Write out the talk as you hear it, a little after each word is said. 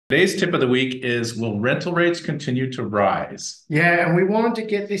Today's tip of the week is, will rental rates continue to rise? Yeah, and we wanted to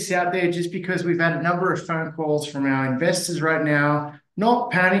get this out there just because we've had a number of phone calls from our investors right now,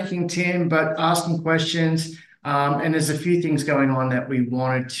 not panicking, Tim, but asking questions. And there's a few things going on that we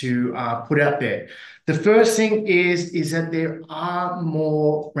wanted to put out there. The first thing is that there are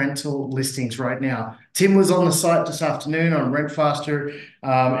more rental listings right now. Tim was on the site this afternoon on Rentfaster,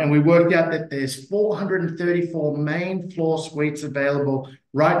 and we worked out that there's 434 main floor suites available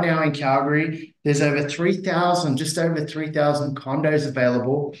right now in Calgary. There's over 3,000, just over 3,000 condos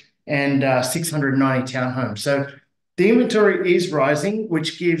available and 690 townhomes. So the inventory is rising,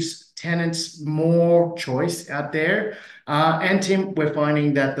 which gives tenants more choice out there. And Tim, we're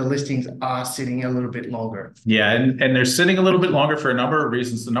finding that the listings are sitting a little bit longer. Yeah, and they're sitting a little bit longer for a number of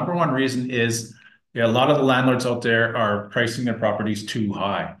reasons. The number one reason is, yeah, a lot of the landlords out there are pricing their properties too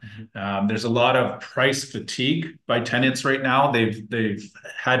high. There's a lot of price fatigue by tenants right now. They've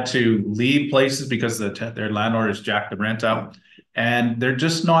had to leave places because their landlord has jacked the rent up, and they're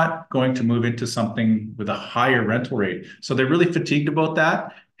just not going to move into something with a higher rental rate. So they're really fatigued about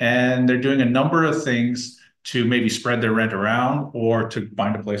that, and they're doing a number of things to maybe spread their rent around or to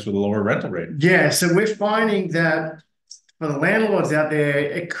find a place with a lower rental rate. Yeah, so we're finding that for the landlords out there,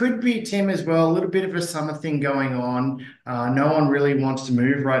 it could be, Tim, as well, a little bit of a summer thing going on. No one really wants to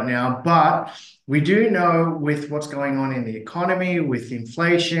move right now, but we do know with what's going on in the economy, with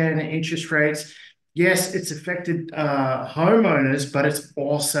inflation, interest rates, yes, it's affected homeowners, but it's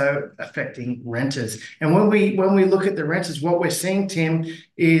also affecting renters. And when we look at the renters, what we're seeing, Tim,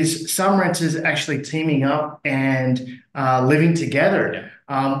 is some renters actually teaming up and living together.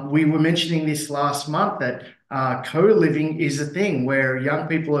 We were mentioning this last month that co-living is a thing where young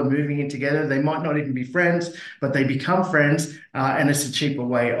people are moving in together. They might not even be friends, but they become friends, and it's a cheaper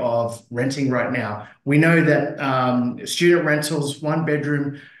way of renting right now. We know that student rentals, one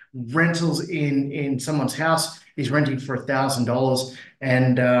bedroom rentals in someone's house is renting for $1,000,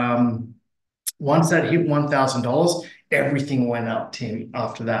 and once that hit $1,000, everything went up, Tim,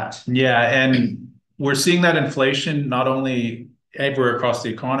 after that. Yeah, and we're seeing that inflation not only everywhere across the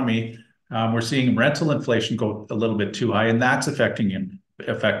economy. We're seeing rental inflation go a little bit too high, and that's affecting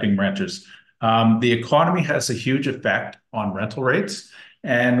renters. The economy has a huge effect on rental rates,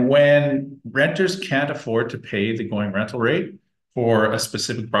 and when renters can't afford to pay the going rental rate for a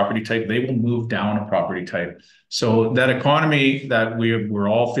specific property type, they will move down a property type. So that economy that we're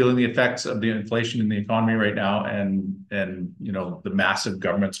all feeling the effects of the inflation in the economy right now, and the massive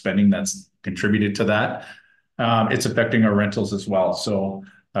government spending that's contributed to that, it's affecting our rentals as well. So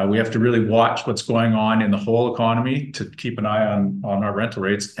we have to really watch what's going on in the whole economy to keep an eye on our rental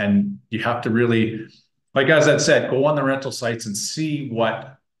rates. And you have to really, like Azad said, go on the rental sites and see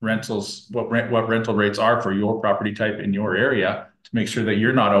what rental rates are for your property type in your area to make sure that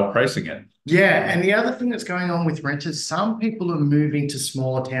you're not outpricing it. Yeah, and the other thing that's going on with renters, some people are moving to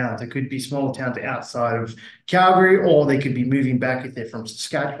smaller towns. It could be smaller towns outside of Calgary, or they could be moving back if they're from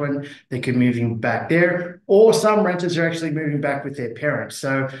Saskatchewan. They could be moving back there, or some renters are actually moving back with their parents.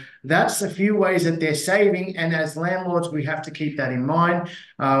 So that's a few ways that they're saving. And as landlords, we have to keep that in mind.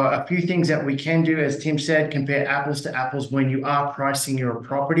 A few things that we can do, as Tim said, compare apples to apples when you are pricing your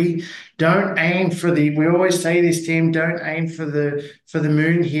property. Don't aim for we always say this, Tim, don't aim for the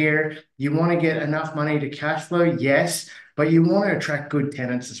moon here. You want to get enough money to cash flow, yes, but you want to attract good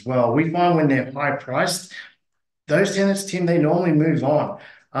tenants as well. We find when they're high priced, those tenants, Tim, they normally move on.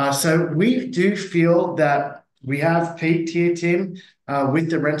 So we do feel that we have peaked here, Tim, with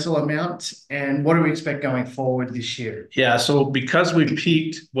the rental amount. And what do we expect going forward this year? Yeah, so because we've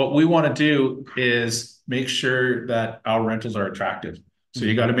peaked, what we want to do is make sure that our rentals are attractive. So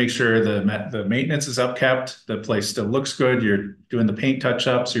you got to make sure the maintenance is upkept, the place still looks good, you're doing the paint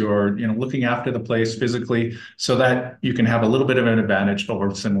touch-ups, you're looking after the place physically, so that you can have a little bit of an advantage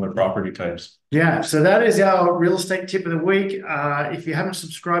over similar property types. Yeah, so that is our real estate tip of the week. If you haven't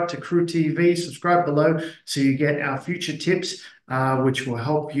subscribed to Crew TV, subscribe below so you get our future tips, which will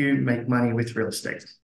help you make money with real estate.